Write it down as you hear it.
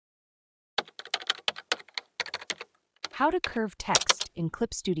How to curve text in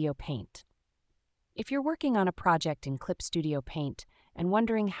Clip Studio Paint. If you're working on a project in Clip Studio Paint and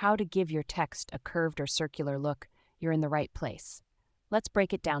wondering how to give your text a curved or circular look, you're in the right place. Let's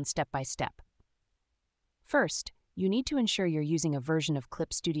break it down step by step. First, you need to ensure you're using a version of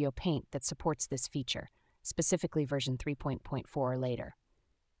Clip Studio Paint that supports this feature, specifically version 3.4 or later.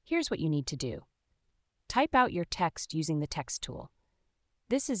 Here's what you need to do. Type out your text using the text tool.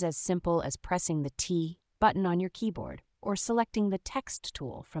 This is as simple as pressing the T button on your keyboard or selecting the text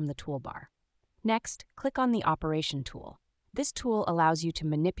tool from the toolbar. Next, click on the operation tool. This tool allows you to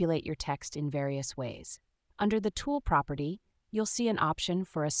manipulate your text in various ways. Under the tool property, you'll see an option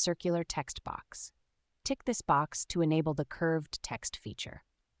for a circular text box. Tick this box to enable the curved text feature.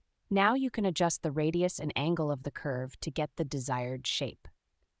 Now you can adjust the radius and angle of the curve to get the desired shape.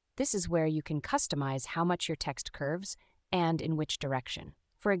 This is where you can customize how much your text curves and in which direction.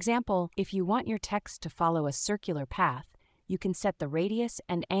 For example, if you want your text to follow a circular path, you can set the radius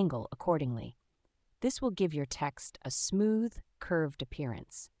and angle accordingly. This will give your text a smooth, curved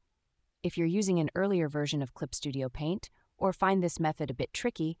appearance. If you're using an earlier version of Clip Studio Paint or find this method a bit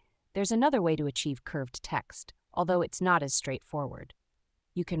tricky, there's another way to achieve curved text, although it's not as straightforward.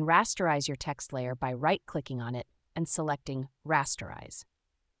 You can rasterize your text layer by right-clicking on it and selecting Rasterize.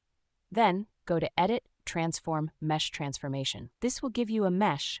 Then, go to Edit, Transform, Mesh Transformation. This will give you a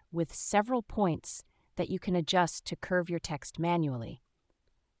mesh with several points that you can adjust to curve your text manually.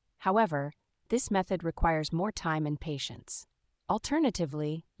 However, this method requires more time and patience.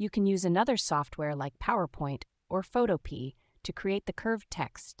 Alternatively, you can use another software like PowerPoint or Photopea to create the curved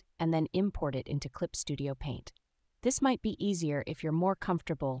text and then import it into Clip Studio Paint. This might be easier if you're more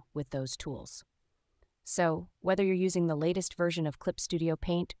comfortable with those tools. So, whether you're using the latest version of Clip Studio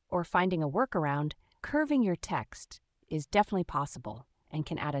Paint or finding a workaround, curving your text is definitely possible and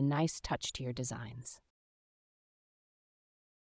can add a nice touch to your designs.